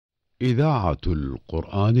إذاعة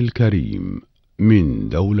القرآن الكريم من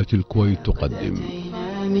دولة الكويت تقدم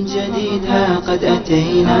من جديد ها قد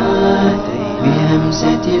أتينا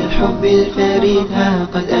بهمسة الحب الفريد ها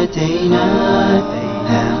قد أتينا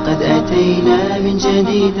قد أتينا من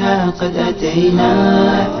جديد ها قد أتينا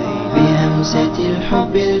بهمسة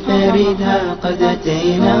الحب الفريد ها قد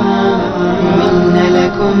أتينا منا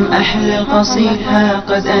لكم أحلى القصيد ها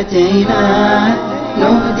قد أتينا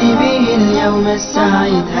نهدي به اليوم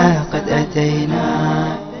السعيد ها قد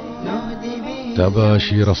أتينا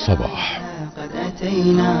تباشير الصباح. قد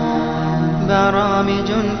أتينا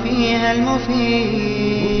برامج فيها المفيد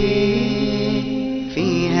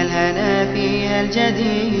فيها الهنا فيها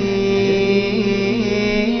الجديد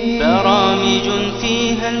برامج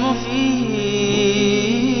فيها المفيد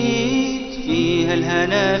فيها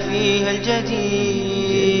الهنا فيها الجديد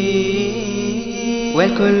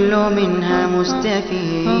والكل منها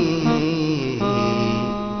مستفيد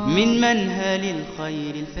من منهل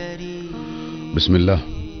الخير الفريد. بسم الله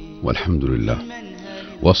والحمد لله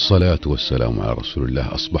والصلاة والسلام على رسول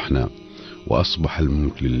الله. أصبحنا وأصبح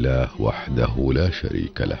الملك لله وحده لا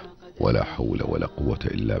شريك له ولا حول ولا قوة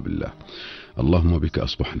إلا بالله. اللهم بك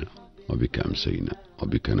أصبحنا وبك أمسينا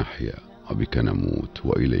وبك نحيا وبك نموت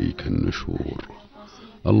وإليك النشور.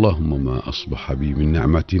 اللهم ما أصبح بي من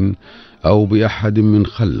نعمة أو بأحد من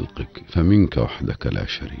خلقك فمنك وحدك لا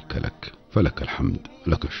شريك لك فلك الحمد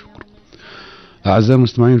لك الشكر. أعزائي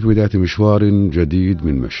المستمعين، في بداية مشوار جديد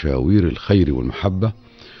من مشاوير الخير والمحبة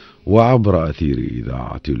وعبر أثير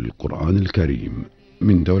إذاعة القرآن الكريم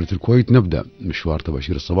من دولة الكويت نبدأ مشوار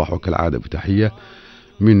تباشير الصباح، وكالعادة بتحية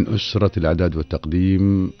من أسرة الإعداد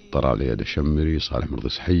والتقديم طلال اليد الشمري، صالح مرضي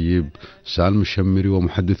سحيب، سالم الشمري،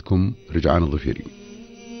 ومحدثكم رجعان الظفيري.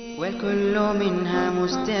 والكل منها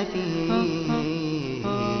مستفيد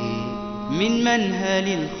من منهل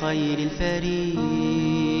الخير الفريد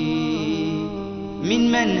من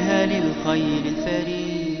منهل الخير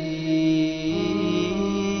الفريد.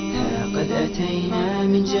 قد أتينا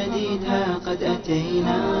من جديد ها قد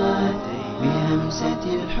أتينا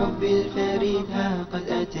بهمسة الحب الفريد ها قد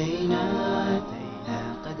أتينا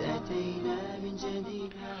قد أتينا من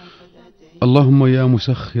جديد ها قد أتينا. اللهم يا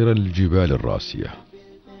مسخر الجبال الراسية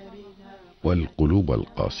والقلوب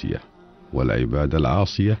القاسية والعباد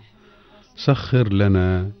العاصية، سخر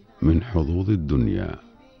لنا من حظوظ الدنيا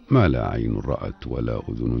ما لا عين رأت ولا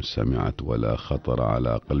أذن سمعت ولا خطر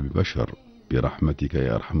على قلب بشر برحمتك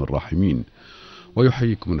يا أرحم الراحمين.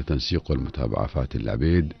 ويحييكم من التنسيق والمتابعة فاتن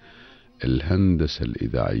العبيد، الهندسة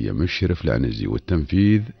الإذاعية مشرف العنزي،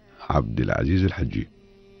 والتنفيذ عبد العزيز الحجي.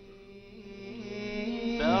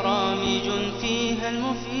 برامج فيها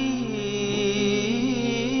المفيد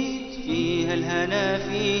فيها الهنا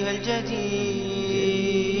فيها الجديد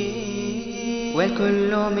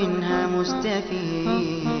والكل منها مستفيد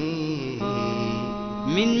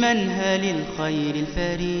من منهل الخير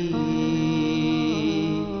الفريد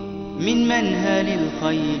من منهل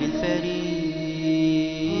الخير الفريد.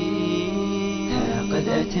 قد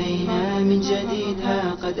أتينا من جديد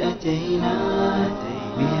ها قد أتينا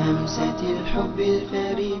بهمسة الحب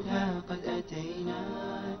الفريد ها قد أتينا.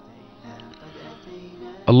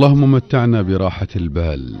 اللهم متعنا براحة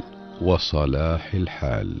البال وصلاح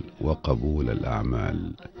الحال وقبول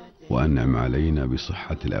الأعمال، وأنعم علينا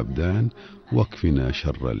بصحة الأبدان، واكفنا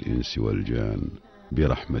شر الإنس والجان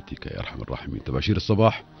برحمتك يا أرحم الراحمين. تباشير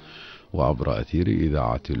الصباح وعبر أثير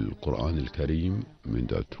إذاعة القرآن الكريم من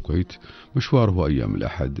دولة الكويت، مشواره أيام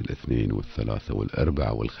الأحد الاثنين والثلاثة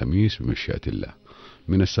والأربعاء والخميس بمشيئة الله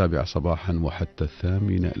من 7 صباحا وحتى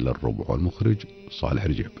 8:15، والمخرج صالح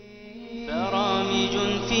رجب. برامج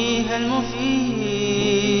فيها المفيد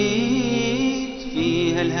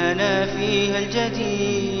فيها الهنا فيها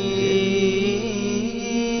الجديد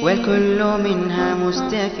والكل منها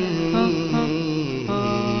مستفيد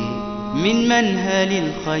من منهل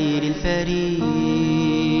الخير الفريد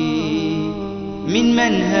من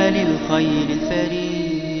منهل الخير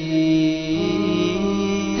الفريد.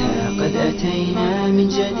 قد أتينا من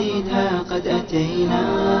جديد ها قد أتينا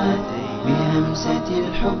بهمسة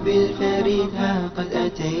الحب الفريد ها قد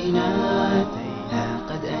أتينا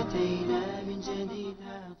قد أتينا من جديد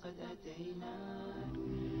ها قد أتينا.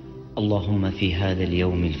 اللهم في هذا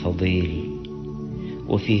اليوم الفضيل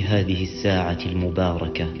وفي هذه الساعة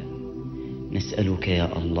المباركة نسألك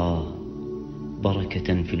يا الله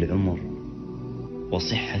بركة في العمر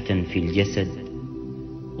وصحة في الجسد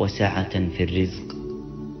وسعة في الرزق،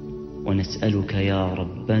 ونسألك يا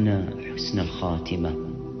ربنا حسن الخاتمة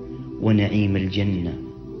ونعيم الجنة،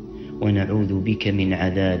 ونعوذ بك من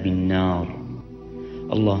عذاب النار.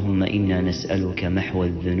 اللهم إنا نسألك محو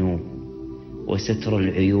الذنوب وستر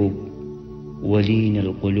العيوب ولين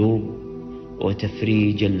القلوب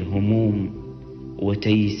وتفريج الهموم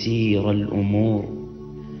وتيسير الأمور،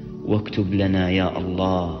 واكتب لنا يا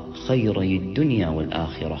الله خيري الدنيا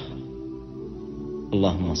والآخرة.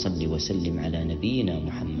 اللهم صل وسلم على نبينا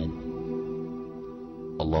محمد.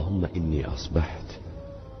 اللهم إني أصبحت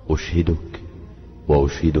أشهدك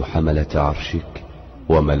وأشهد حملة عرشك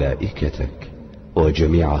وملائكتك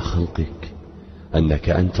وجميع خلقك أنك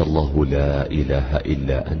أنت الله لا إله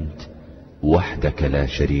إلا أنت وحدك لا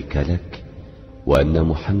شريك لك، وأن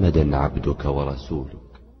محمدا عبدك ورسولك.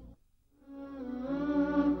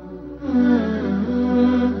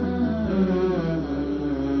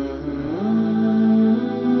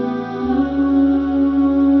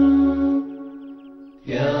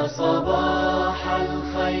 يا صباح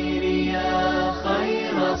الخير يا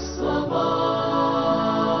خير الصباح،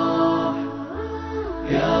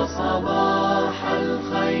 يا صباح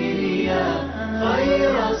الخير يا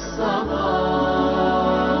خير الصباح،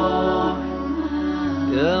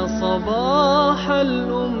 يا صباح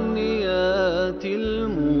الأمنيات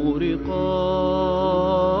المورقات،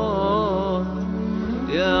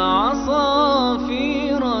 يا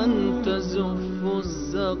عصافيرا تزف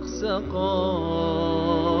الزقزقات،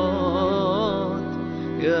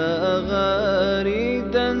 يا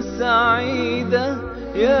أغاريدا سعيدة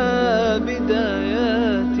يا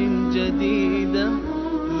بدايات جديدة،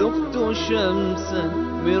 ذقت شمسا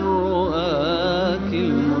من رؤاك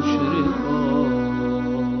المشرقات.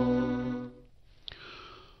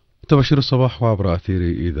 تباشير الصباح وعبر أثير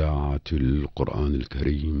إذاعة القرآن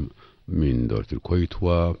الكريم من دولة الكويت،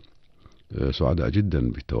 وسعداء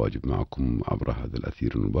جدا بالتواجد معكم عبر هذا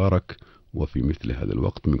الأثير المبارك وفي مثل هذا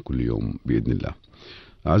الوقت من كل يوم بإذن الله.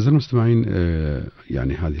 أعزائي المستمعين،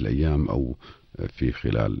 يعني هذه الأيام أو في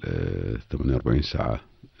خلال 48 ساعة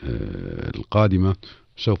القادمة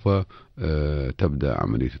سوف تبدأ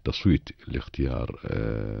عملية التصويت لاختيار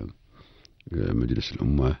مجلس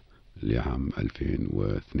الأمة لعام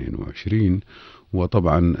 2022.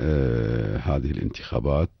 وطبعا هذه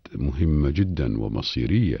الانتخابات مهمة جدا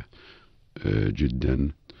ومصيرية جدا،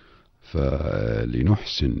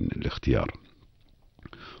 فلنحسن الاختيار.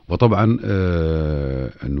 وطبعا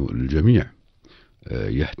أنه الجميع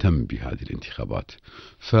يهتم بهذه الانتخابات،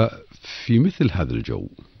 ففي مثل هذا الجو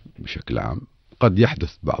بشكل عام قد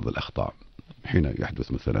يحدث بعض الأخطاء، حين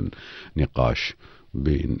يحدث مثلا نقاش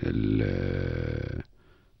بين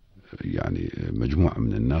يعني مجموعة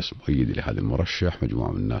من الناس مؤيدة لهذا المرشح،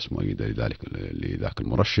 مجموعة من الناس مؤيدة لذاك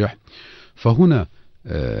المرشح، فهنا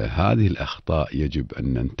هذه الأخطاء يجب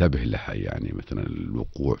أن ننتبه لها، يعني مثلا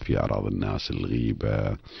الوقوع في أعراض الناس،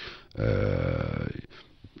 الغيبة،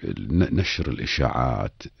 نشر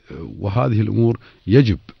الإشاعات، وهذه الأمور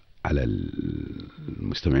يجب على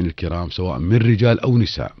المستمعين الكرام سواء من رجال أو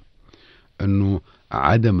نساء أنه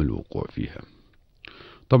عدم الوقوع فيها.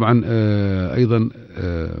 طبعا أيضا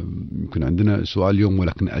يمكن عندنا سؤال اليوم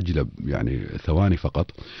ولكن أجلب يعني ثواني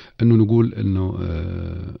فقط، أنه نقول أنه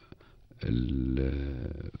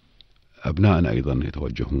أبنائنا أيضا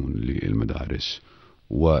يتوجهون للمدارس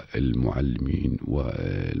والمعلمين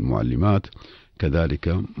والمعلمات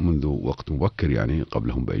كذلك منذ وقت مبكر، يعني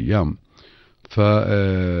قبلهم بأيام.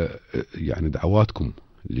 يعني دعواتكم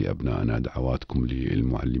لأبنائنا، دعواتكم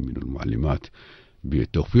للمعلمين والمعلمات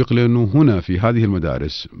بالتوفيق، لأنه هنا في هذه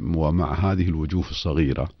المدارس ومع هذه الوجوه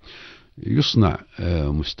الصغيرة يصنع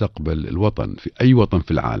مستقبل الوطن في أي وطن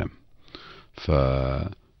في العالم،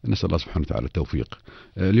 فنسأل الله سبحانه وتعالى التوفيق.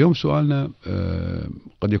 اليوم سؤالنا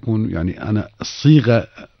قد يكون يعني أنا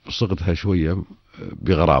صيغتها شوية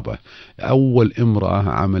بغرابة. أول امرأة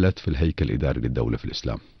عملت في الهيكل الإداري للدولة في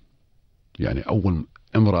الإسلام، يعني أول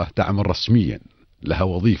امرأة تعمل رسميا، لها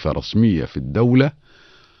وظيفة رسمية في الدولة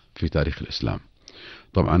في تاريخ الإسلام.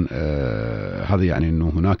 طبعا هذا يعني أنه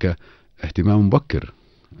هناك اهتمام مبكر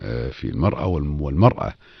في المرأة،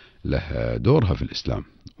 والمرأة لها دورها في الإسلام،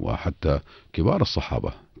 وحتى كبار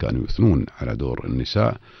الصحابة كانوا يثنون على دور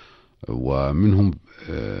النساء، ومنهم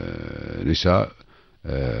نساء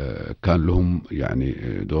كان لهم يعني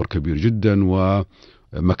دور كبير جدا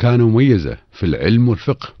ومكانة مميزة في العلم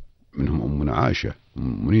والفقه. منهم أمنا عائشة،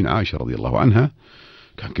 أمنا عائشة رضي الله عنها،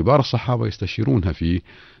 كان كبار الصحابة يستشيرونها في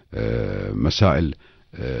مسائل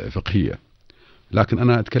فقهية. لكن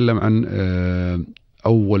أنا أتكلم عن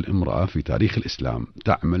أول امرأة في تاريخ الإسلام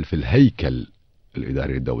تعمل في الهيكل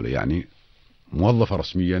الإداري للدولة، يعني موظفة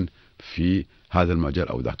رسميا في هذا المجال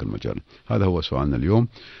أو ذاك المجال. هذا هو سؤالنا اليوم،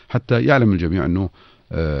 حتى يعلم الجميع أنه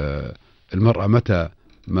المرأة متى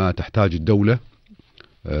ما تحتاج الدولة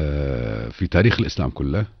في تاريخ الإسلام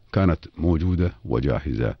كله كانت موجودة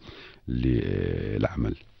وجاهزة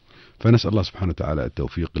للعمل. فنسأل الله سبحانه وتعالى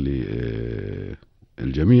التوفيق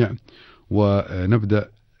للجميع، ونبدأ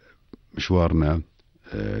مشوارنا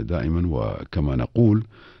دائما وكما نقول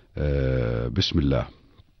بسم الله،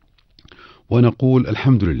 ونقول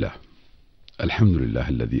الحمد لله، الحمد لله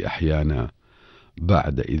الذي أحيانا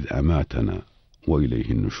بعد إذ أماتنا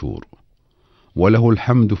وإليه النشور، وله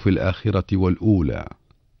الحمد في الآخرة والأولى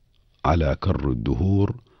على كر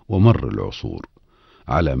الدهور ومر العصور،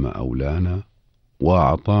 على ما أولانا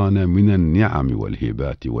وأعطانا من النعم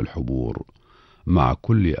والهبات والحبور مع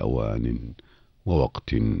كل أوان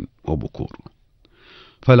ووقت وبكور.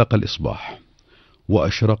 فلق الإصباح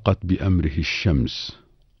وأشرقت بأمره الشمس،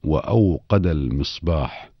 وأوقد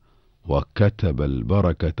المصباح، وكتب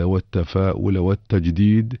البركة والتفاؤل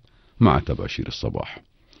والتجديد مع تباشير الصباح،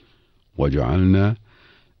 وجعلنا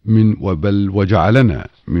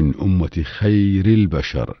من أمة خير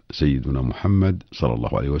البشر سيدنا محمد صلى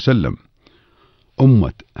الله عليه وسلم،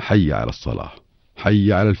 أمة حي على الصلاة،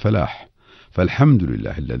 حي على الفلاح. فالحمد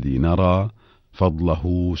لله الذي نرى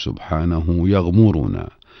فضله سبحانه يغمرنا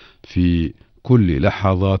في كل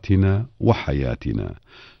لحظاتنا وحياتنا،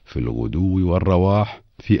 في الغدو والرواح،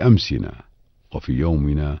 في أمسنا وفي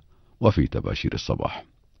يومنا وفي تباشير الصباح.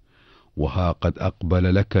 وها قد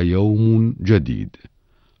أقبل لك يوم جديد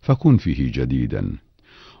فكن فيه جديدا،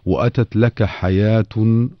 وأتت لك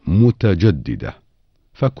حياة متجددة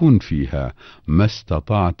فكن فيها ما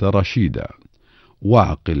استطعت رشيدا،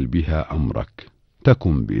 واعقل بها أمرك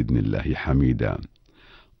تكن بإذن الله حميدا.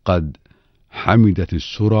 قد حمدت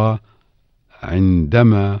السرى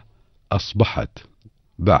عندما أصبحت،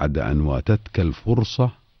 بعد أن واتتك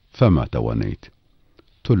الفرصة فما توانيت.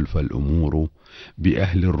 تلفى الأمور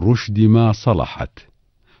بأهل الرشد ما صلحت،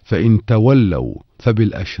 فإن تولوا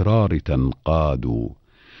فبالأشرار تنقادوا.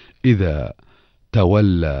 إذا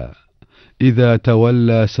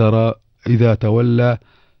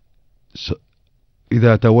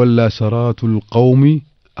تولى سرات القوم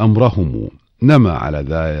أمرهم، نما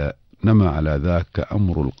على ذاك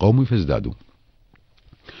أمر القوم فازدادوا.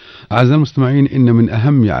 أعزائي المستمعين، إن من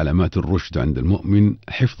أهم علامات الرشد عند المؤمن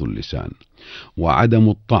حفظ اللسان، وعدم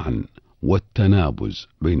الطعن والتنابز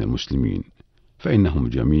بين المسلمين، فإنهم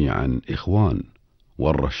جميعا إخوان،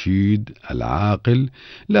 والرشيد العاقل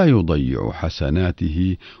لا يضيع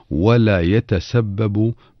حسناته ولا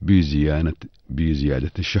يتسبب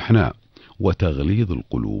بزيادة الشحناء وتغليظ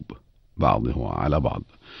القلوب بعضها على بعض.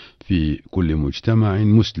 في كل مجتمع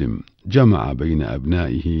مسلم جمع بين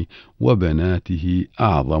أبنائه وبناته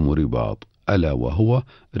أعظم رباط، ألا وهو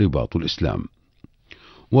رباط الإسلام.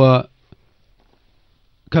 وكما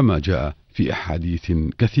جاء في أحاديث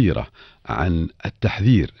كثيرة عن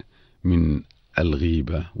التحذير من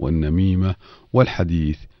الغيبة والنميمة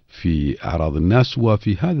والحديث في أعراض الناس،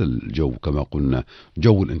 وفي هذا الجو كما قلنا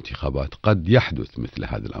جو الانتخابات قد يحدث مثل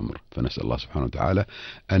هذا الأمر، فنسأل الله سبحانه وتعالى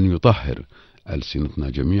أن يطهر ألسنتنا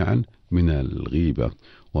جميعا من الغيبة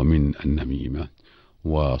ومن النميمة.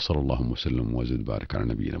 وصلى الله وسلم وزد بارك على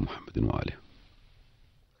نبينا محمد وآله.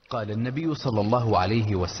 قال النبي صلى الله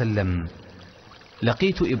عليه وسلم: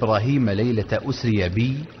 لقيت إبراهيم ليلة أسري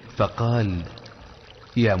بي فقال: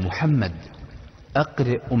 يا محمد،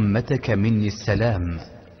 أقرئ أمتك مني السلام،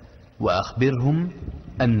 وأخبرهم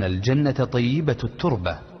أن الجنة طيبة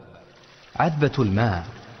التربة عذبة الماء،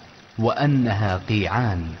 وأنها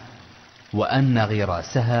قيعان، وأن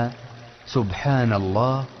غراسها سبحان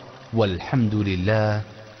الله والحمد لله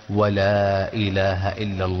ولا إله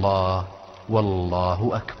إلا الله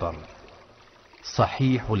والله أكبر.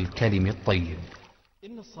 صحيح الكلم الطيب.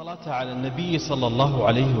 إن الصلاة على النبي صلى الله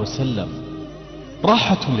عليه وسلم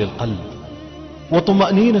راحة للقلب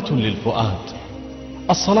وطمأنينة للفؤاد.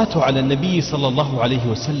 الصلاة على النبي صلى الله عليه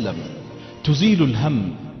وسلم تزيل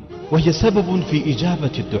الهم، وهي سبب في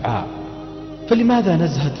إجابة الدعاء. فلماذا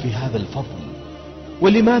نزهد في هذا الفضل؟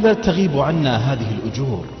 ولماذا تغيب عنا هذه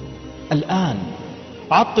الأجور؟ الآن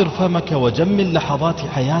عطر فمك وجمل لحظات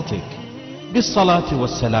حياتك بالصلاة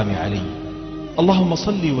والسلام عليه. اللهم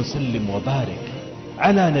صل وسلم وبارك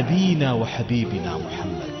على نبينا وحبيبنا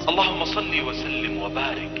محمد. اللهم صل وسلم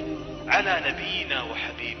وبارك على نبينا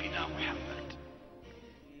وحبيبنا محمد.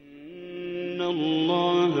 إن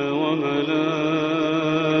الله وملائكته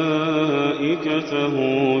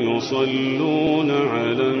يصلون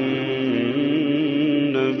على النبي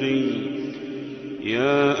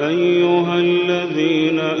يا أيها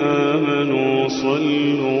الذين آمنوا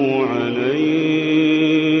صلوا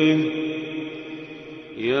عليه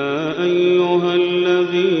يا أيها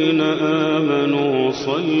الذين آمنوا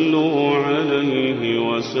صلوا عليه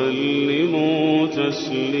وسلموا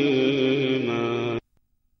تسليما.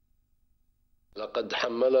 لقد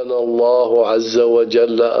حملنا الله عز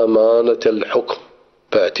وجل أمانة الحكم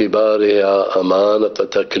باعتبارها أمانة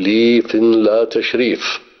تكليف لا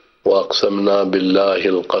تشريف، وأقسمنا بالله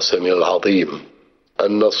القسم العظيم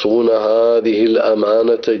أن نصون هذه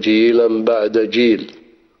الأمانة جيلا بعد جيل،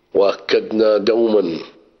 وأكدنا دوما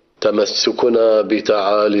تمسكنا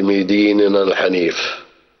بتعاليم ديننا الحنيف،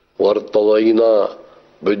 وارتضينا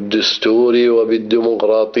بالدستور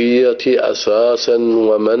وبالديمقراطية أساسا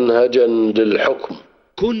ومنهجا للحكم.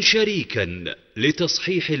 كن شريكا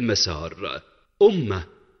لتصحيح المسار. أمة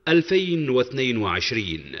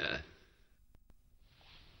 2022.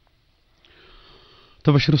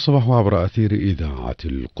 تباشير الصباح عبر أثير إذاعة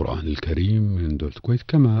القرآن الكريم من دولة الكويت.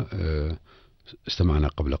 كما استمعنا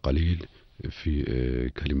قبل قليل في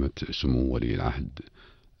كلمة سمو ولي العهد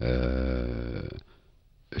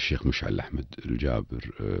الشيخ مشعل أحمد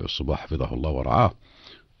الجابر الصباح حفظه الله ورعاه،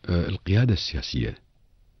 القيادة السياسية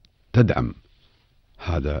تدعم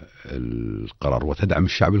هذا القرار وتدعم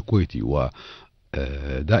الشعب الكويتي،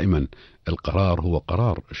 ودائما القرار هو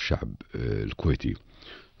قرار الشعب الكويتي،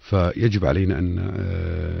 فيجب علينا أن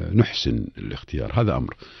نحسن الاختيار. هذا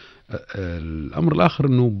أمر. الأمر الآخر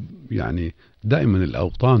أنه يعني دائما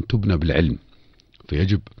الأوطان تبنى بالعلم،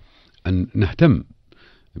 فيجب أن نهتم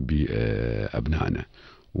بأبنائنا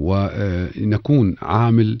ونكون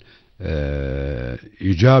عامل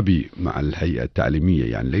إيجابي مع الهيئة التعليمية.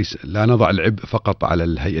 يعني لا نضع العبء فقط على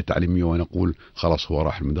الهيئة التعليمية ونقول خلاص هو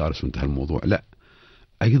راح المدارس وانتهى الموضوع، لا،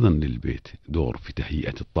 أيضا للبيت دور في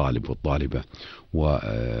تهيئة الطالب والطالبة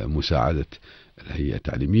ومساعدة الهيئة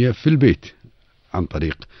التعليمية في البيت عن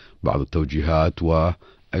طريق بعض التوجيهات.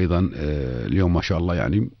 وأيضا اليوم ما شاء الله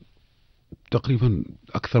يعني تقريبا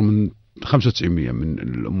أكثر من 95% من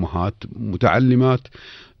الأمهات متعلمات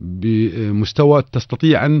بمستوى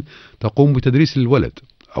تستطيع أن تقوم بتدريس الولد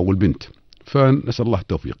أو البنت، فنسأل الله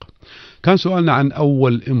التوفيق. كان سؤالنا عن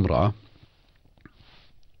أول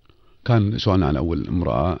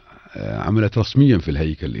امرأة عملت رسميا في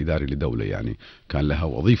الهيكل الإداري لدولة، يعني كان لها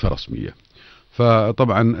وظيفة رسمية.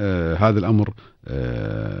 فطبعا هذا الأمر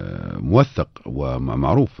موثق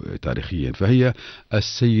ومعروف تاريخيا، فهي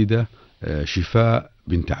السيدة شفاء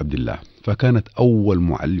بنت عبد الله، فكانت أول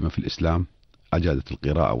معلمة في الإسلام، أجادت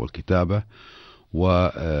القراءة والكتابة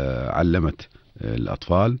وعلمت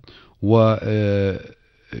الأطفال. وشيعة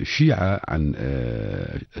عن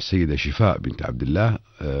السيدة شفاء بنت عبد الله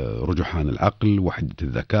رجحان العقل وحدة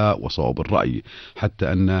الذكاء وصواب الرأي،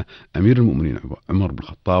 حتى أن أمير المؤمنين عمر بن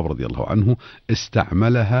الخطاب رضي الله عنه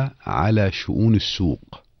استعملها على شؤون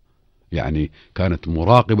السوق، يعني كانت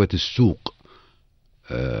مراقبة السوق،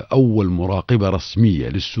 أول مراقبة رسمية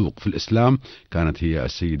للسوق في الإسلام كانت هي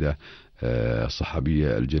السيدة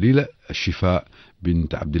الصحابية الجليلة الشفاء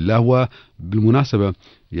بنت عبد الله. وبالمناسبة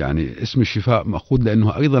يعني اسم الشفاء مأخوذ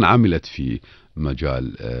لأنها أيضا عملت في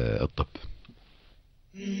مجال الطب.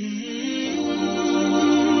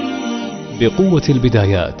 بقوة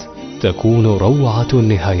البدايات تكون روعة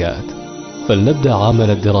النهايات، فلنبدأ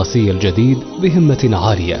عامنا الدراسي الجديد بهمة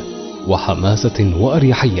عالية وحماسة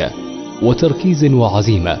وأريحية وتركيز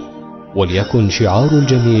وعزيمة، وليكن شعار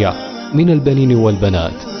الجميع من البنين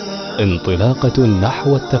والبنات انطلاقة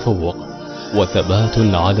نحو التفوق وثبات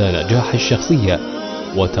على نجاح الشخصية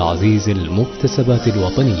وتعزيز المكتسبات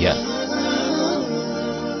الوطنية.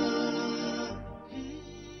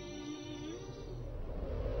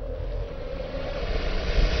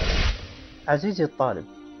 عزيزي الطالب،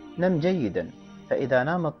 نم جيدا، فإذا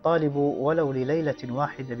نام الطالب ولو لليلة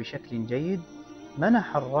واحدة بشكل جيد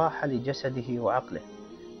منح الراحة لجسده وعقله،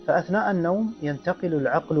 فأثناء النوم ينتقل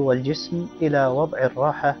العقل والجسم إلى وضع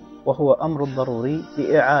الراحة، وهو أمر ضروري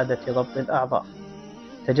لإعادة ضبط الأعضاء.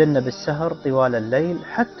 تجنب السهر طوال الليل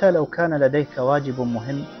حتى لو كان لديك واجب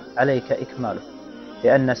مهم عليك إكماله،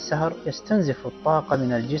 لأن السهر يستنزف الطاقة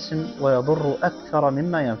من الجسم ويضر أكثر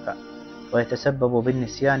مما ينفع، ويتسبب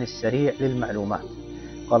بالنسيان السريع للمعلومات.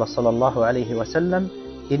 قال صلى الله عليه وسلم: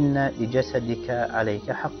 إن لجسدك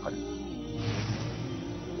عليك حقا.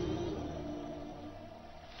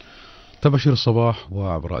 تباشير الصباح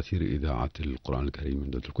وعبر أثير إذاعة القرآن الكريم من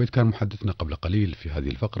دولة الكويت. كان محدثنا قبل قليل في هذه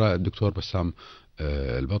الفقرة الدكتور بسام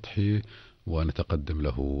البطحي، ونتقدم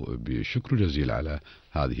له بالشكر الجزيل على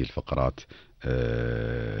هذه الفقرات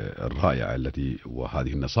الرائعة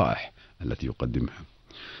وهذه النصائح التي يقدمها.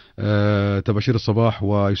 تباشير الصباح،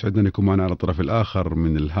 ويسعدنا أن يكون معنا على الطرف الآخر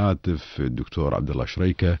من الهاتف الدكتور عبد الله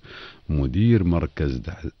شريكة، مدير مركز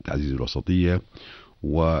تعزيز الوسطية.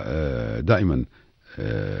 ودائما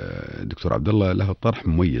دكتور عبد الله له طرح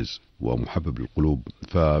مميز ومحبب للقلوب،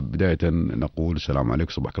 فبداية نقول السلام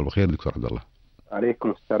عليكم، صباحك الله بالخير دكتور عبد الله.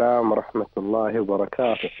 عليكم السلام ورحمة الله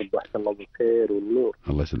وبركاته، صبحك الله بالخير والنور.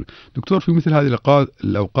 الله يسلمك دكتور. في مثل هذه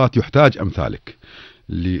الأوقات يحتاج أمثالك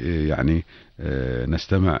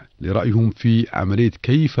نستمع لرأيهم في عملية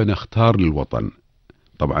كيف نختار للوطن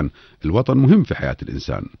طبعا الوطن مهم في حياة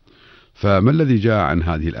الإنسان. فما الذي جاء عن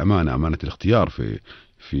هذه الأمانة، أمانة الاختيار في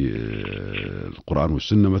القرآن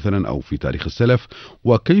والسنة مثلا أو في تاريخ السلف،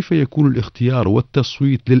 وكيف يكون الاختيار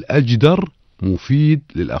والتصويت للأجدر مفيد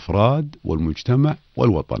للأفراد والمجتمع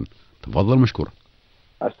والوطن؟ تفضل مشكور.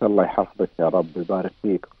 أسأل الله يحفظك يا رب ويبارك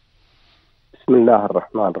فيك. بسم الله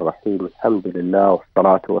الرحمن الرحيم، الحمد لله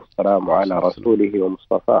والصلاة والسلام على رسوله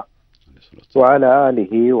ومصطفاه وعلى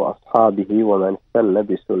آله وأصحابه ومن استنى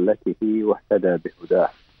بسنته واهتدى بهداه.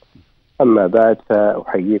 أما بعد،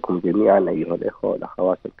 فأحييكم جميعا أيها الإخوة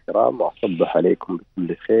والأخوات الكرام، وأصبح عليكم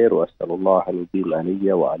بكل خير، وأسأل الله أن يديم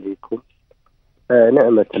علي وعليكم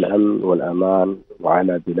نعمة الأمن والأمان،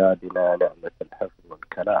 وعلى بلادنا نعمة الحفظ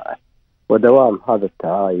والكلاءة، ودوام هذا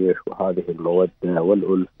التعايش وهذه المودة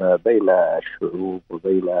والألفة بين الشعوب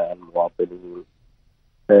وبين المواطنين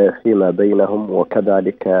فيما بينهم،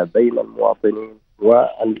 وكذلك بين المواطنين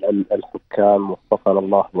والحكام، وفقنا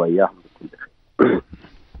الله وإياهم بكل خير.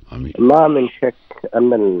 ما من شك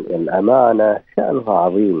أن الأمانة شأنها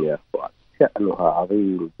عظيم يا أخوان، شأنها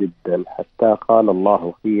عظيم جدا، حتى قال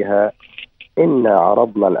الله فيها: إنا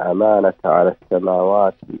عرضنا الأمانة على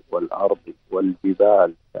السماوات والأرض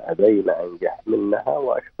والجبال فأبين أن يحملنها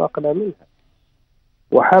وأشفقن منها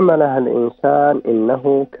وحملها الإنسان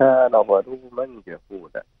إنه كان ظلوما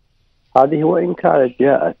جهولا. هذه وإن كانت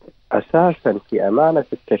جاءت أساسا في أمانة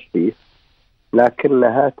التكليف،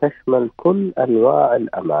 لكنها تشمل كل أنواع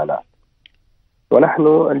الأمانات. ونحن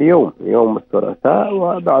اليوم يوم الثلاثاء،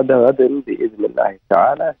 وبعد غد بإذن الله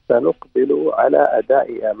تعالى سنقبل على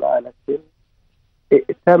أداء أمانة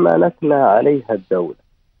ائتمنتنا عليها الدولة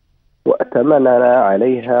وأتمننا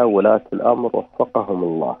عليها ولاة الأمر وفقهم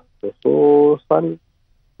الله، خصوصا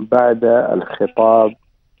بعد الخطاب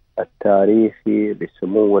التاريخي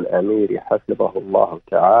لسمو الأمير حفظه الله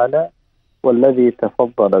تعالى، والذي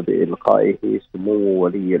تفضل بإلقائه سمو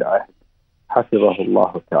ولي العهد حفظه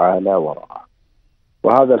الله تعالى ورعاه.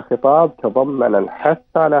 وهذا الخطاب تضمن الحث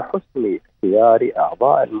على حسن اختيار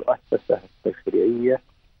أعضاء المؤسسة التشريعية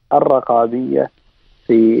الرقابية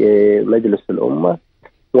في مجلس الأمة،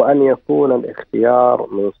 وأن يكون الاختيار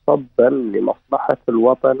منصبا لمصلحة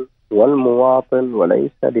الوطن والمواطن،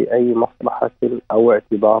 وليس لأي مصلحة أو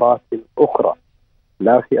اعتبارات أخرى،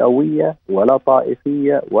 لا فئوية ولا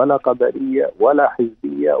طائفية ولا قبلية ولا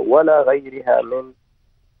حزبية ولا غيرها من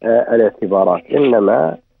الاعتبارات.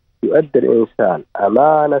 إنما يؤدي الإنسان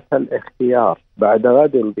أمانة الاختيار بعد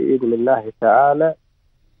غد بإذن الله تعالى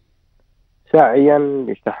سعيا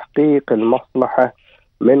لتحقيق المصلحة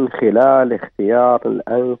من خلال اختيار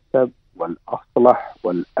الأنسب والأصلح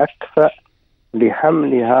والأكفأ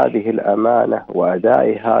لحمل هذه الأمانة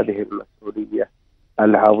وأداء هذه المسؤولية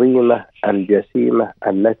العظيمة الجسيمة،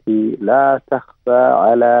 التي لا تخفى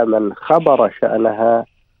على من خبر شأنها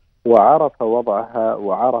وعرف وضعها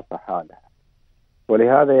وعرف حالها.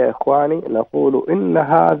 ولهذا يا إخواني نقول إن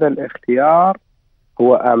هذا الاختيار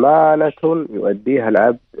هو أمانة يؤديها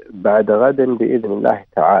العبد بعد غد بإذن الله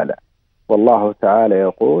تعالى. والله تعالى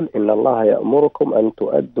يقول: إن الله يأمركم أن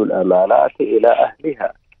تؤدوا الأمانات إلى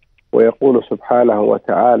أهلها. ويقول سبحانه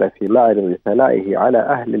وتعالى في معرض ثنائه على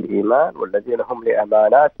أهل الإيمان: والذين هم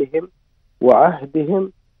لأماناتهم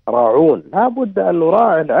وعهدهم راعون. لا بد أن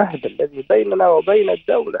نراعي العهد الذي بيننا وبين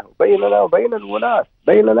الدولة، وبيننا وبين الولاة،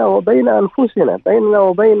 بيننا وبين أنفسنا، بيننا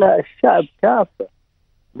وبين الشعب كافة،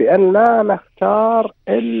 بأن لا نختار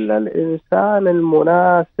إلا الإنسان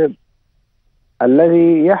المناسب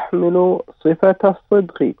الذي يحمل صفة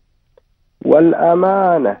الصدق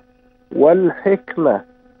والأمانة والحكمة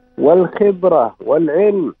والخبرة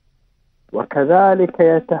والعلم، وكذلك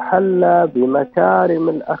يتحلى بمكارم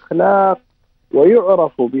الأخلاق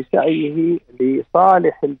ويعرف بسعيه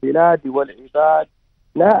لصالح البلاد والعباد،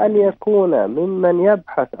 لا أن يكون ممن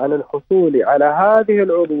يبحث عن الحصول على هذه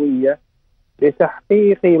العضوية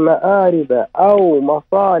لتحقيق مآرب أو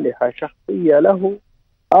مصالح شخصية له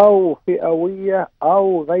أو فئوية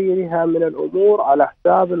أو غيرها من الأمور على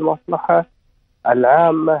حساب المصلحة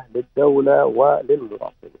العامة للدولة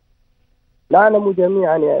وللمواطنين. نعلم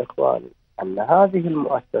جميعا يا إخواني أن هذه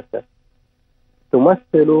المؤسسة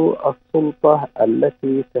تمثل السلطة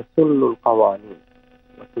التي تسن القوانين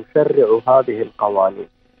وتشرع هذه القوانين،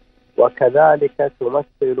 وكذلك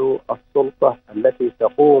تمثل السلطة التي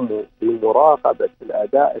تقوم بمراقبة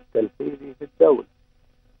الأداء التنفيذي في الدولة،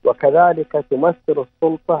 وكذلك تمثل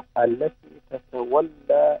السلطة التي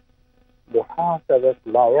تتولى محاسبة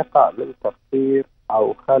ما يقع من تقصير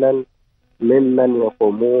أو خلل ممن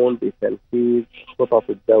يقومون بتنفيذ خطط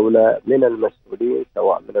الدولة من المسؤولين،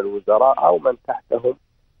 سواء من الوزراء أو من تحتهم،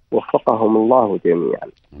 وفقهم الله جميعا.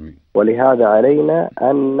 ولهذا علينا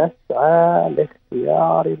أن نسعى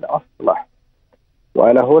لاختيار الأصلح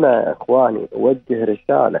وأنا هنا يا إخواني أوجه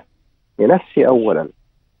رسالة لنفسي أولا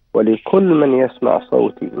ولكل من يسمع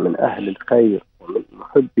صوتي من أهل الخير ومن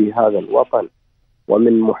محبي هذا الوطن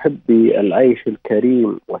ومن محبي العيش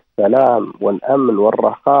الكريم والسلام والأمن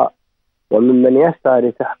والرخاء وممن يسعى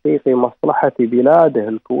لتحقيق مصلحة بلاده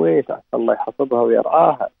الكويت، عسى الله يحفظها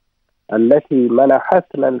ويرعاها، التي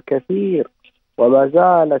منحتنا الكثير وما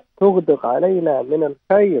زالت تغدق علينا من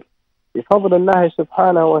الخير بفضل الله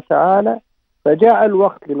سبحانه وتعالى، فجاء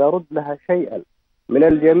الوقت لنرد لها شيئا من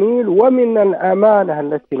الجميل ومن الأمانة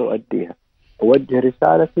التي نؤديها. أوجه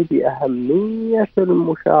رسالتي بأهمية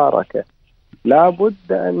المشاركة، لا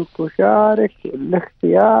بد أن تشارك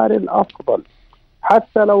لاختيار الأفضل،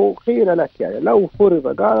 حتى لو قيل لك يعني لو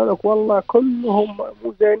فرض قالوا لك والله كلهم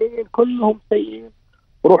مو زينين كلهم سيئين،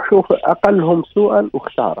 روح شوف أقلهم سوءا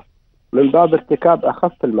واختاره من باب ارتكاب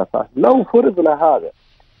أخف المفاسد، لو فرضنا هذا.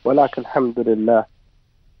 ولكن الحمد لله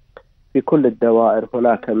في كل الدوائر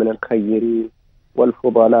هناك من الخيرين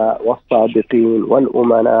والفضلاء والصادقين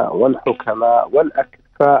والأمناء والحكماء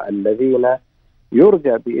والأكفاء الذين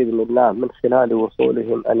يرجى بإذن الله من خلال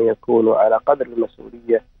وصولهم أن يكونوا على قدر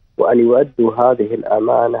المسؤولية وأن يؤدوا هذه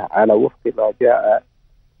الأمانة على وفق ما جاء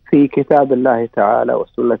في كتاب الله تعالى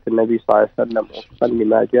وسنة النبي صلى الله عليه وسلم، وفقا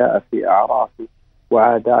لما جاء في أعراف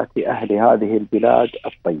وعادات أهل هذه البلاد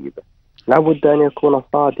الطيبة. لا بد أن يكون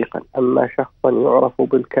صادقا، أما شخصا يعرف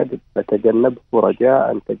بالكذب فتجنبه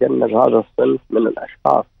رجاء، تجنب هذا الصنف من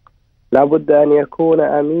الأشخاص. لا بد أن يكون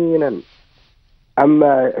أمينا،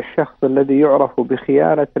 أما الشخص الذي يعرف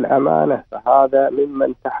بخيانة الأمانة فهذا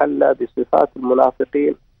ممن تحلى بصفات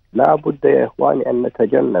المنافقين، لا بد يا إخواني أن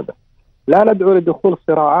نتجنبه. لا ندعو لدخول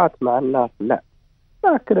صراعات مع الناس، لا،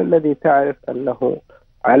 لكن الذي تعرف أنه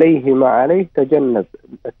عليه ما عليه تجنب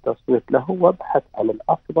التصويت له وابحث عن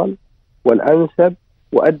الأفضل والأنسب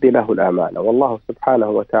وأدي له الأمانة. والله سبحانه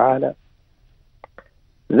وتعالى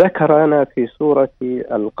ذكر لنا في سورة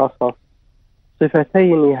القصص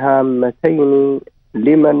صفتين هامتين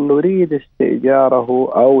لمن نريد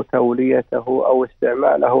استئجاره أو توليته أو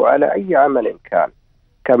استعماله على أي عمل كان،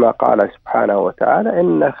 كما قال سبحانه وتعالى: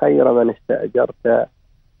 إن خير من استأجرت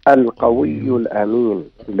القوي الأمين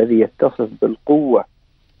الذي يتصف بالقوة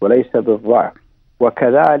وليس بالضعف،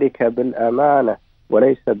 وكذلك بالأمانة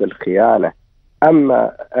وليس بالخيانة.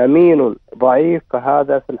 أما أمين ضعيف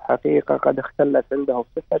فهذا في الحقيقة قد اختلت عنده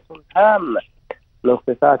صفة هامة من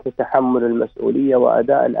صفات تحمل المسؤولية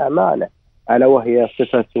وأداء الأمانة، ألا وهي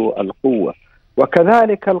صفة القوة.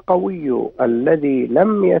 وكذلك القوي الذي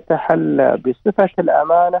لم يتحلى بصفة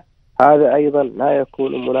الأمانة هذا أيضا لا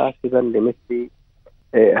يكون مناسبا لمثل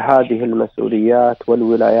هذه المسؤوليات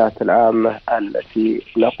والولايات العامة التي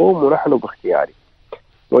نقوم نحن باختيارها.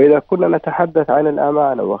 وإذا كنا نتحدث عن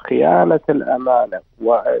الأمانة وخيانة الأمانة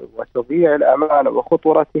وتضييع الأمانة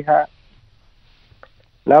وخطورتها،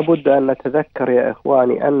 لا بد أن نتذكر يا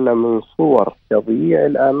إخواني أن من صور تضييع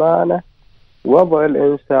الأمانة وضع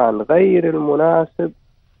الإنسان غير المناسب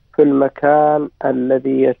في المكان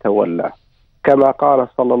الذي يتولى، كما قال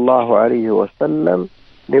صلى الله عليه وسلم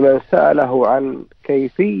لمن سأله عن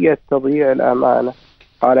كيفية تضييع الأمانة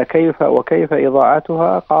قال: كيف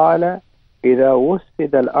إضاعتها؟ قال: إذا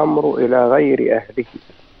وسد الأمر إلى غير أهله.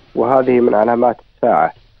 وهذه من علامات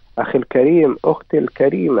الساعة. أخي الكريم، أختي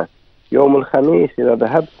الكريمة، يوم الخميس إذا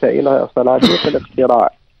ذهبت إلى صناديق الاقتراع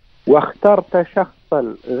واخترت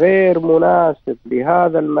شخصا غير مناسب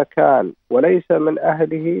لهذا المكان وليس من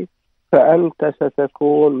أهله فأنت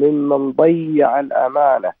ستكون ممن ضيع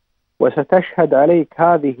الأمانة، وستشهد عليك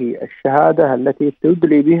هذه الشهادة التي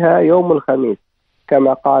تدلي بها يوم الخميس،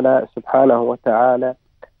 كما قال سبحانه وتعالى: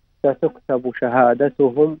 ستكتب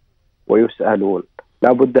شهادتهم ويسألون.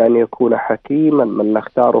 لا بد أن يكون حكيما من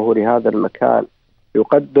نختاره لهذا المكان،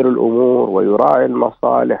 يقدر الأمور ويراعي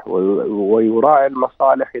المصالح ويراعي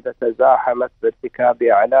المصالح إذا تزاحمت بارتكاب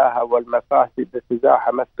أعلاها والمفاسد إذا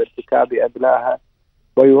تزاحمت بارتكاب أدناها،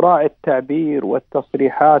 ويراعي التعبير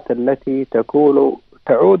والتصريحات التي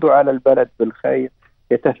تعود على البلد بالخير،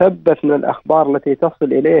 يتثبت من الأخبار التي تصل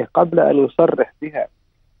إليه قبل أن يصرح بها،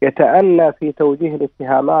 يتأنى في توجيه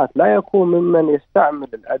الاتهامات، لا يكون ممن يستعمل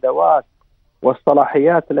الأدوات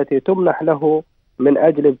والصلاحيات التي تمنح له من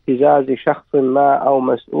أجل ابتزاز شخص ما أو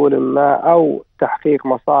مسؤول ما أو تحقيق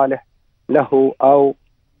مصالح له أو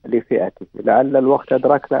لفئته. لعل الوقت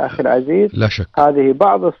أدركنا أخي العزيز. لا شك. هذه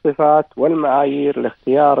بعض الصفات والمعايير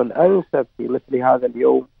لاختيار الأنسب في مثل هذا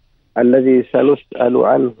اليوم الذي سنسأل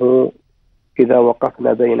عنه إذا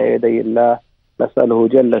وقفنا بين يدي الله. نسأله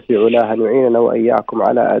جل في علاه أن يعيننا وإياكم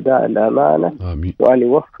على أداء الأمانة. آمين. وأن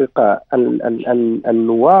يوفق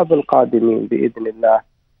النواب القادمين بإذن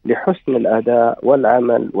الله لحسن الأداء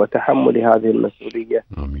والعمل وتحمل هذه المسؤولية.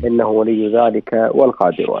 آمين. إنه ولي ذلك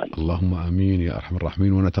والقادر عليه. اللهم آمين يا أرحم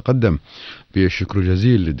الراحمين. ونتقدم بالشكر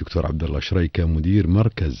جزيل للدكتور عبد الله شريكة مدير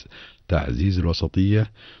مركز تعزيز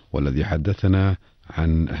الوسطية، والذي حدثنا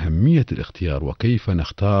عن أهمية الاختيار وكيف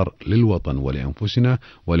نختار للوطن ولأنفسنا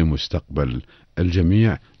ولمستقبل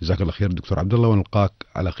الجميع. جزاك الله خير دكتور عبد الله، ونلقاك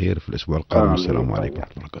على خير في الأسبوع القادم. السلام عليكم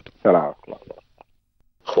ورحمة الله وبركاته. السلام عليكم.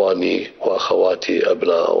 إخواني وأخواتي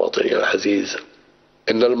أبناء وطني العزيز،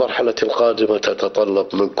 إن المرحلة القادمة تتطلب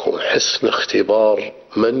منكم حسن اختبار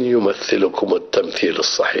من يمثلكم التمثيل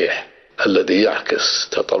الصحيح الذي يعكس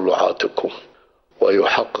تطلعاتكم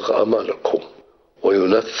ويحقق آمالكم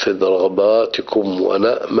وينفذ رغباتكم،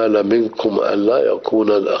 ونأمل منكم أن لا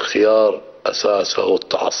يكون الاختيار أساسه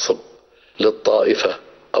التعصب للطائفة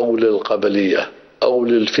أو للقبلية أو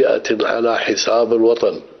للفئة على حساب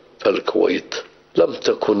الوطن. فالكويت لم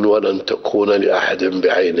تكن ولن تكون لأحد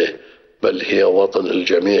بعينه، بل هي وطن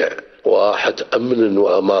الجميع، واحة أمن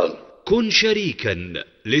وأمان. كن شريكا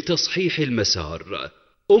لتصحيح المسار.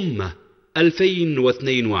 أمة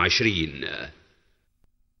 2022.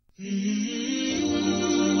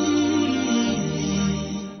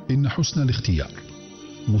 إن حسن الاختيار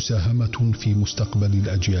مساهمة في مستقبل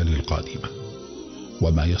الأجيال القادمة،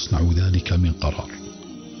 وما يصنع ذلك من قرار،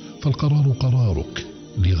 فالقرار قرارك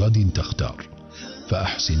لغد تختار،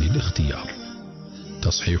 فأحسن الاختيار.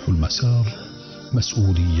 تصحيح المسار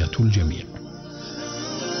مسؤولية الجميع.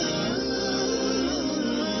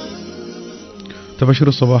 تباشير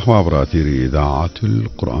الصباح وعبر أثير إذاعة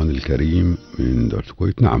القرآن الكريم من دولة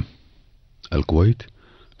الكويت. نعم، الكويت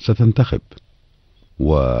ستنتخب،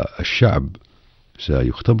 والشعب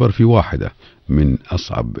سيختبر في واحدة من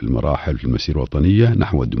أصعب المراحل في المسيرة الوطنية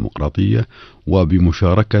نحو الديمقراطية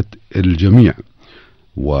وبمشاركة الجميع.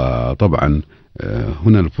 وطبعا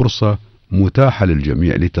هنا الفرصة متاحة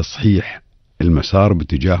للجميع لتصحيح المسار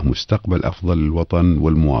باتجاه مستقبل أفضل للوطن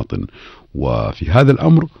والمواطن، وفي هذا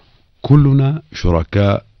الأمر كلنا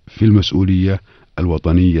شركاء في المسؤولية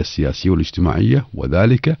الوطنية السياسية والاجتماعية،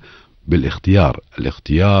 وذلك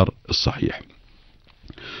الاختيار الصحيح.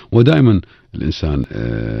 ودائما الإنسان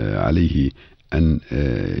عليه أن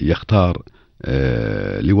يختار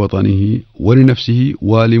لوطنه ولنفسه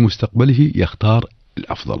ولمستقبله، يختار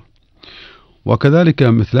الأفضل. وكذلك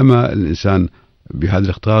مثلما الإنسان بهذا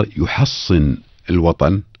الاختيار يحصن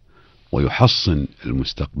الوطن ويحصن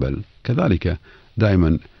المستقبل، كذلك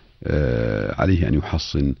دائما عليه أن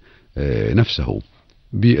يحصن نفسه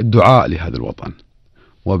بالدعاء لهذا الوطن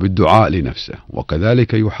وبالدعاء لنفسه،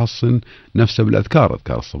 وكذلك يحصن نفسه بالأذكار،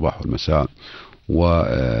 أذكار الصباح والمساء،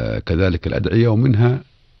 وكذلك الأدعية، ومنها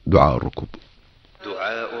دعاء الركوب.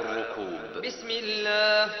 دعاء الركوب. بسم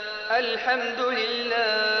الله، الحمد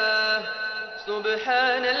لله،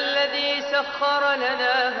 سبحان الذي سخر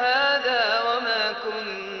لنا هذا وما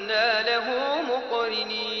كنا له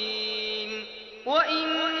مقرنين،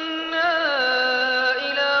 وإنا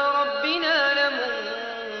إلى ربنا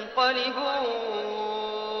لمنقلبون.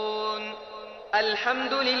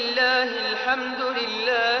 الحمد لله الحمد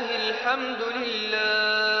لله الحمد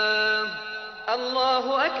لله. الله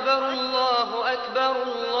أكبر الله أكبر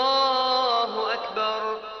الله أكبر.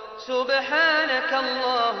 سبحانك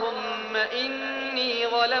اللهم إني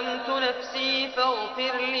ظلمت نفسي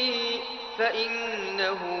فاغفر لي،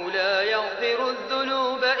 فإنه لا يغفر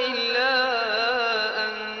الذنوب إلا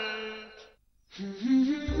أنت.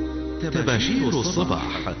 تباشير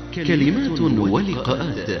الصباح، كلمات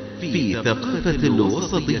ولقاءات في ثقافة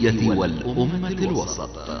الوسطية والأمة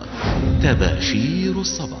الوسط. تباشير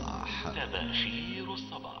الصباح.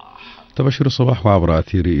 تباشير الصباح وعبر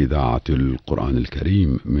أثير إذاعة القرآن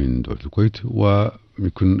الكريم من دولة الكويت.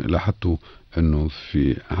 ويكون لاحظت أنه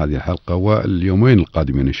في هذه الحلقة واليومين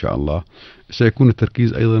القادمين إن شاء الله سيكون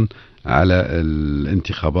التركيز أيضا على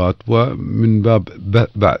الانتخابات، ومن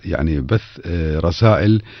باب يعني بث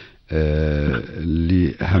رسائل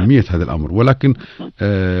لأهمية هذا الأمر، ولكن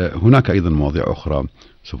هناك أيضا مواضيع أخرى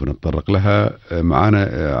سوف نتطرق لها. معنا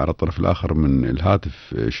على الطرف الآخر من الهاتف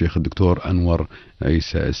الشيخ الدكتور أنور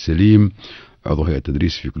عيسى السليم، عضو هيئة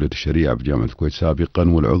التدريس في كلية الشريعة بجامعة الكويت سابقا،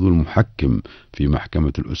 والعضو المحكم في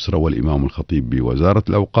محكمة الأسرة والإمام الخطيب بوزارة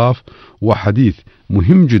الأوقاف. وحديث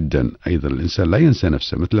مهم جدا أيضا، الإنسان لا ينسى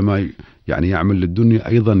نفسه، مثل ما يعني يعمل للدنيا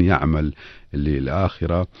أيضا يعمل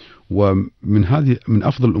للآخرة. ومن هذه من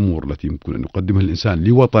أفضل الأمور التي يمكن أن يقدمها الإنسان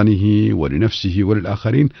لوطنه ولنفسه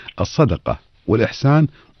وللآخرين الصدقة والإحسان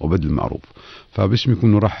وبذل المعروف.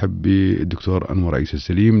 فباسمكم نرحب بالدكتور أنور عيسى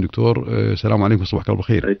السليم. دكتور السلام عليكم، صباحك الله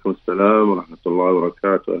بالخير. عليكم السلام ورحمة الله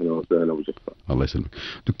وبركاته. أهلا وسهلا أبو جفار. الله يسلمك.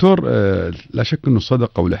 دكتور، لا شك أن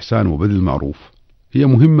الصدقة والإحسان وبذل المعروف هي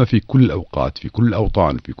مهمة في كل الأوقات، في كل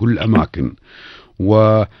الأوطان، في كل الأماكن،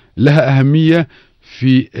 ولها أهمية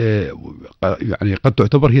في يعني قد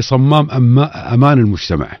تعتبر هي صمام أمان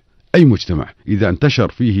المجتمع. أي مجتمع إذا انتشر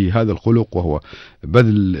فيه هذا الخلق وهو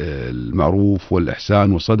بذل المعروف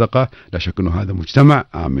والإحسان والصدقة، لا شك أنه هذا مجتمع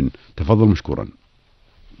آمن. تفضل مشكورا.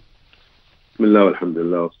 بسم الله والحمد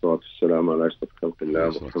لله والصلاة والسلام على أشرف خلق الله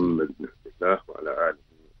محمد بن عبد الله وعلى آله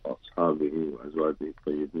وأصحابه وأزواجه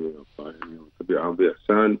الطيبين الطاهرين وتبعهم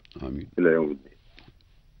بإحسان إلى يوم الدين.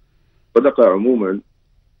 الصدقة عموما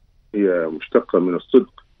هي مشتقة من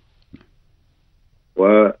الصدق،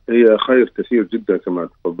 وهي خير كثير جدا كما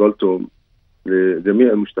تفضلتم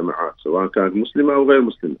لجميع المجتمعات سواء كانت مسلمة أو غير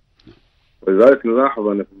مسلمة. ولذلك نلاحظ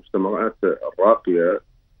أن في المجتمعات الراقية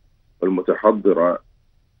والمتحضرة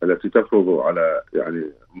التي تفرض على يعني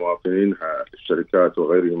مواطنينها الشركات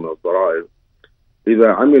وغيرهم من الضرائب،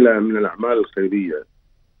 إذا عمل من الأعمال الخيرية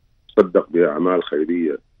صدق بأعمال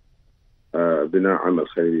خيرية، بناء عمل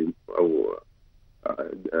خيري أو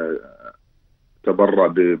تبرع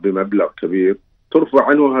بمبلغ كبير، ترفع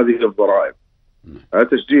عنه هذه الضرائب. هذا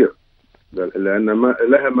تشجيع، لأن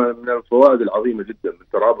لها من الفوائد العظيمة جدا من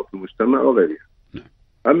ترابط المجتمع وغيرها.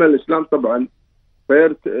 أما الإسلام طبعا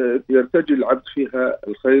فيرتجي العبد فيها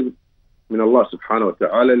الخير من الله سبحانه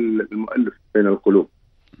وتعالى المؤلف بين القلوب.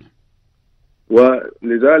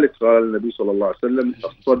 ولذلك قال النبي صلى الله عليه وسلم: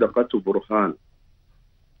 الصدقة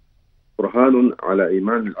برهان على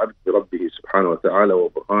إيمان العبد بربه سبحانه وتعالى،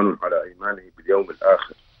 وبرهان على إيمانه باليوم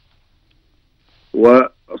الآخر.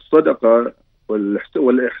 والصدقة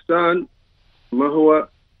والإحسان ما هو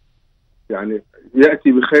يعني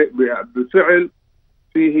يأتي بفعل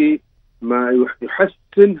فيه ما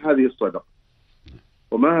يحسن هذه الصدقة.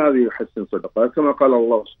 وما هذه يحسن صدقة؟ كما قال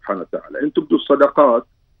الله سبحانه وتعالى: إن تبدوا الصدقات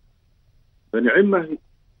فنعمة هي،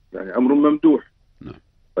 يعني أمر ممدوح.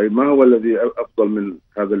 طيب ما هو الذي أفضل من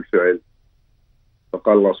هذا الفعل؟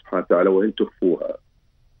 فقال الله سبحانه وتعالى: وإن تخفوها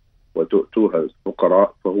وتؤتوها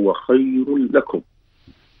الفقراء فهو خير لكم.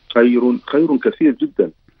 خير كثير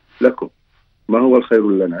جدا لكم. ما هو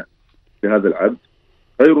الخير لنا لهذا العبد؟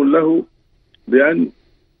 خير له بأن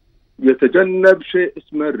يتجنب شيء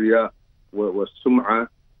اسمه الرياء والسمعة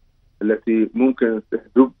التي ممكن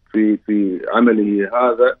تهدب في عمله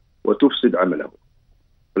هذا وتفسد عمله.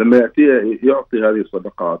 لما يعطي هذه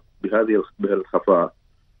الصدقات بهذه الخفاء،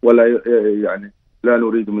 ولا يعني لا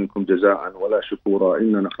نريد منكم جزاء ولا شكورا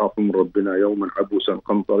إننا نخاف من ربنا يوما عبوسا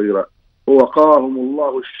قمطريرا ووقاهم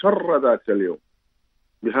الله الشر ذاك اليوم،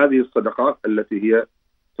 بهذه الصدقات التي هي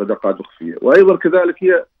صدقات مخفية. وأيضا كذلك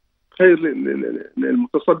هي خير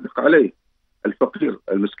للمتصدق عليه الفقير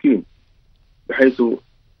المسكين، بحيث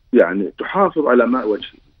يعني تحافظ على ماء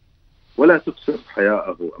وجهه ولا تكسر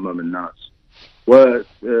حياءه أمام الناس،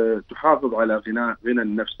 وتحافظ على غنى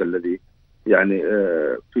النفس الذي يعني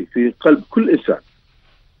في قلب كل إنسان.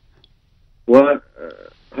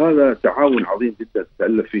 وهذا تعاون عظيم جدا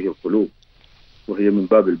تتألف فيه القلوب، وهي من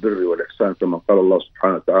باب البر والإحسان كما قال الله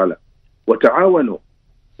سبحانه وتعالى: وتعاونوا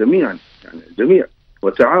جميعا، يعني جميع،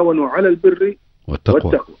 وتعاونوا على البر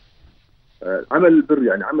والتقوى. عمل البر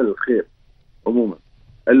يعني عمل الخير عموما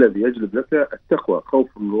الذي يجلب لك التقوى،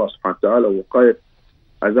 خوف من الله سبحانه وتعالى ووقاية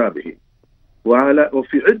عذابه.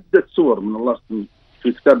 وفي عدة سور من الله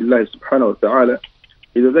في كتاب الله سبحانه وتعالى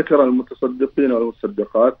إذا ذكر المتصدقين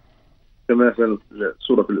والمتصدقات، كما مثلا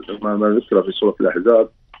سورة ما ذكر في سورة الأحزاب: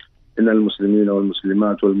 إن المسلمين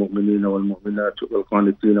والمسلمات والمؤمنين والمؤمنات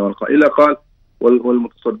والقانتين إلى قال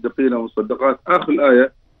والمتصدقين والمتصدقات. آخر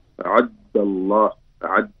الآية: أعد الله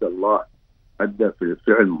في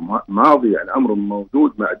الفعل ماضي، يعني أمر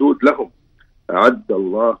موجود معدود لهم. أعد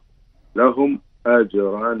الله لهم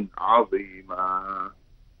أجرا عظيما،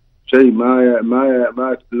 شيء ما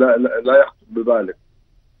لا يخطر ببالك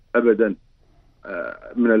أبدا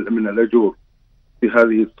من الأجور في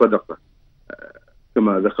هذه الصدقة،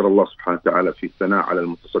 كما ذكر الله سبحانه وتعالى في الثناء على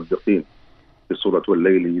المتصدقين في سورة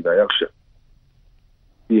والليل إذا يغشى،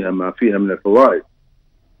 فيها ما فيها من الفوائد.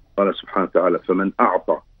 قال سبحانه وتعالى: فمن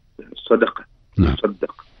أعطى الصدقة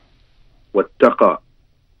صدق واتقى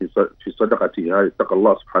في صدقته هذه، اتقى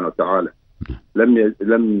الله سبحانه وتعالى،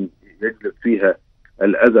 لم يجلب فيها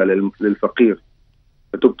الأذى للفقير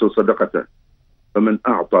فتبطل صدقته. فمن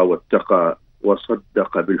أعطى واتقى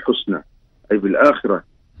وصدق بالحسنى أي بالآخرة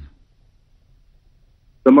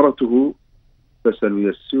ثمرته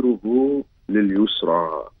فسنيسره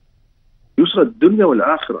لليسرى، يسرى الدنيا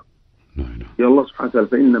والآخرة. يا الله سبحانه وتعالى: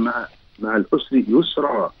 فإن مع العسر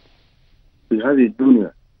يسرى، في هذه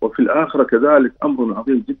الدنيا وفي الآخرة كذلك أمر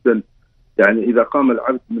عظيم جدا. يعني إذا قام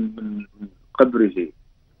العبد من قبره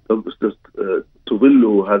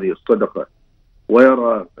تظله هذه الصدقة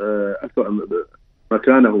ويرى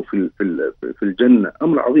مكانه في الجنة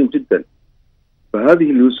أمر عظيم جدا.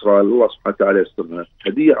 فهذه اليسرى الله سبحانه وتعالى يسرنا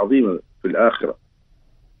هدية عظيمة في الآخرة،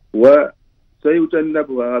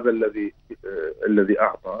 وسيجنبها هذا الذي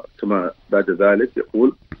أعطى، كما بعد ذلك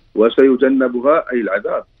يقول وسيجنبها أي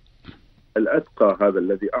العذاب الأتقى، هذا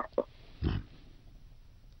الذي أعطى.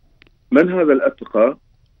 من هذا الأتقى؟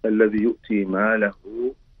 الذي يؤتي ماله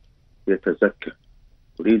يتزكى،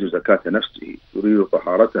 يريد زكاة نفسه، يريد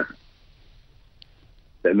طهارتها،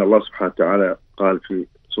 لأن الله سبحانه وتعالى قال في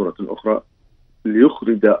سورة أخرى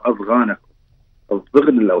ليخرج أضغانكم،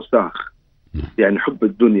 الضغن الأوساخ يعني حب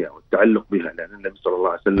الدنيا والتعلق بها، لأن النبي صلى الله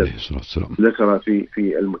عليه وسلم ذكر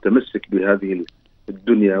في المتمسك بهذه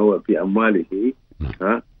الدنيا وفي أمواله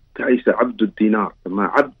تعيس عبد الدينار، ما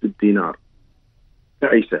عبد الدينار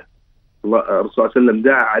تعيس. الرسول صلى الله عليه وسلم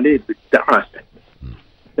دعا عليه بالتعاسة،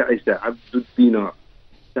 تعيس عبد الدينار،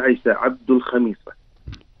 تعيس عبد الخميصة،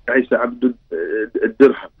 تعيس عبد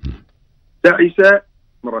الدرهم، تعيس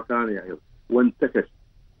مرة ثانية أيضا وانتكس.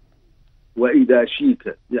 وإذا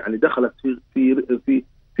شيك يعني دخلت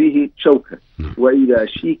فيه شوكة، وإذا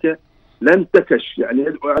شيك لن تكش يعني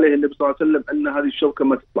يدعو عليه النبي صلى الله عليه وسلم أن هذه الشوكة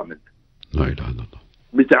ما تطلع منه. لا إله إلا الله.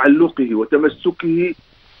 بتعلقه وتمسكه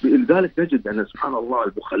بذلك نجد أن سبحان الله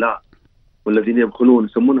البخلاء والذين يبخلون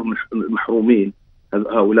يسمونهم المحرومين،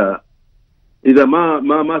 هؤلاء إذا ما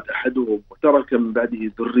مات أحدهم وترك من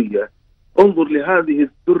بعده ذرية، انظر لهذه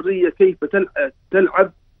الذرية كيف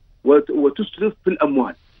تلعب وتسرف في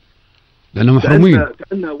الأموال، لأنهم محرومين،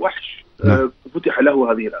 كأنها وحش فتح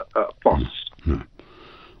له هذه الأقفاص.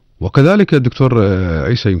 وكذلك الدكتور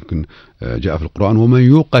عيسى يمكن جاء في القرآن ومن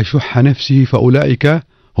يوق شح نفسه فأولئك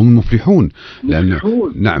هم المفلحون. لأن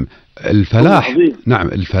نعم الفلاح، نعم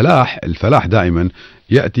الفلاح دائما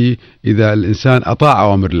يأتي إذا الإنسان أطاع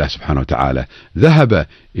أوامر الله سبحانه وتعالى، ذهب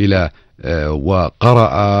إلى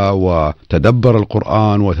وقرأ وتدبر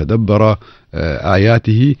القرآن وتدبر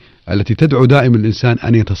آياته التي تدعو دائما الإنسان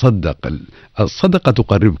أن يتصدق. الصدقة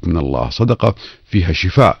تقربك من الله، صدقة فيها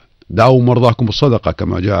شفاء، دعوا مرضاكم بالصدقة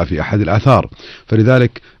كما جاء في أحد الآثار.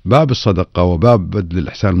 فلذلك باب الصدقة وباب بذل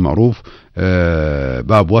الإحسان المعروف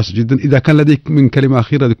باب واسع جدا. إذا كان لديك من كلمة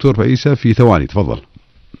أخيرة دكتور عيسى في ثواني تفضل.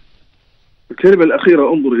 الكلمة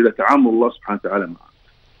الأخيرة انظر إلى تعامل الله سبحانه وتعالى معك.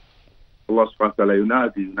 الله سبحانه وتعالى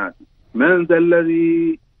ينادي من ذا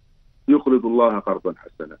الذي يقرض الله قرضا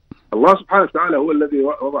حسنا. الله سبحانه وتعالى هو الذي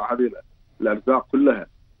وضع هذه الأرزاق كلها،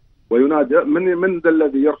 وينادي من ذا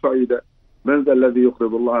الذي يرفع يده، من ذا الذي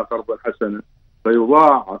يقرض الله قرضا حسنا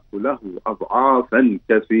فيضاعف له أضعافا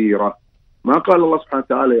كثيرة. ما قال الله سبحانه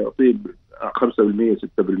وتعالى يعطيه 5%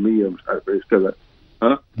 6% مش عارف ايش كذا.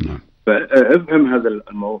 فافهم هذا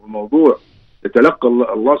الموضوع. يتلقى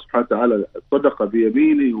الله سبحانه وتعالى الصدقة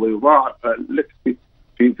بيمينه ويضاعف لك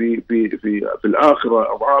في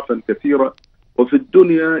الآخرة أضعافا كثيرة، وفي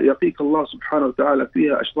الدنيا يقيك الله سبحانه وتعالى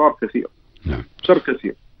فيها أشرار كثيرة، شر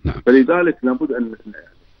كثير. فلذلك لابد أن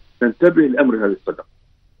ننتبه لأمر هذه الصدقة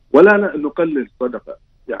ولا نقلل الصدقة.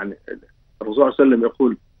 يعني الرسول صلى الله عليه وسلم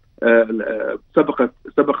يقول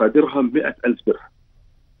سبق درهم 100,000 درهم.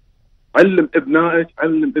 علم ابنائك،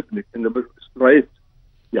 علم ابنك إنه رأيت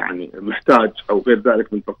يعني محتاج أو غير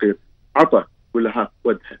ذلك من فقير، عطى ولا هات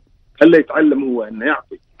ودها، خليه يتعلم هو أنه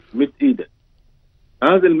يعطي، مد إيده.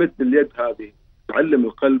 هذا المد اليد هذه تعلم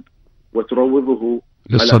القلب وتروضه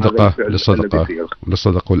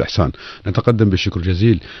للصدقة والإحسان. نتقدم بالشكر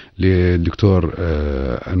جزيل للدكتور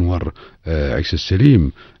أنور عيسى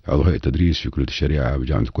السليم، عضو هيئة التدريس في كلية الشريعة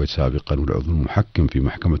بجامعة الكويت سابقا، والعضو المحكم في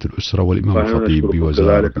محكمة الأسرة والإمام الخطيب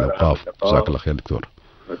بوزارة الأوقاف. جزاك الله خير دكتور.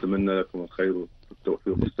 أتمنى لكم الخير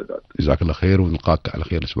والتوفيق والسداد. جزاك الله خير، ونلقاك على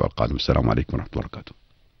خير الأسبوع القادم. السلام عليكم ورحمة الله وبركاته.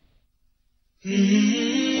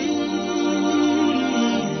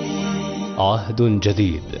 عهد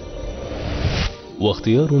جديد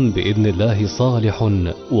واختيار بإذن الله صالح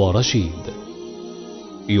ورشيد،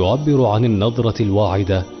 يعبر عن النظرة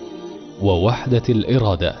الواعدة ووحدة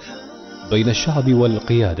الإرادة بين الشعب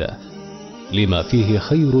والقيادة لما فيه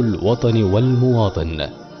خير الوطن والمواطن.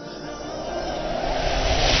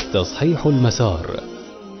 تصحيح المسار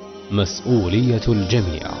مسؤولية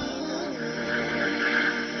الجميع.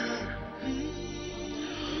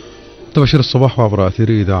 تباشير الصباح وعبر أثير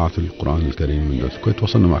إذاعة القرآن الكريم من دولة الكويت.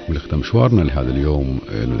 وصلنا معكم لختام مشوارنا لهذا اليوم.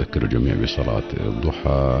 نذكر الجميع بصلاة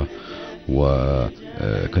الضحى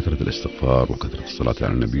وكثرة الاستغفار وكثرة الصلاة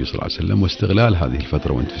على النبي صلى الله عليه وسلم، واستغلال هذه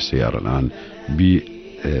الفترة وانت في السيارة الآن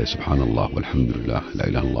بسبحان الله والحمد لله لا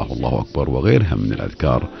إله إلا الله والله أكبر وغيرها من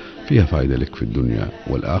الأذكار، فيها فائدة لك في الدنيا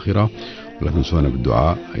والآخرة. ولا تنسونا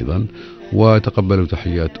بالدعاء أيضا. وتقبلوا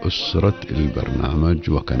تحيات أسرة البرنامج،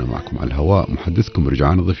 وكان معكم على الهواء محدثكم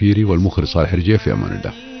رجعان الظفيري والمخرج صالح رجيف. في أمان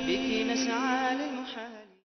الله.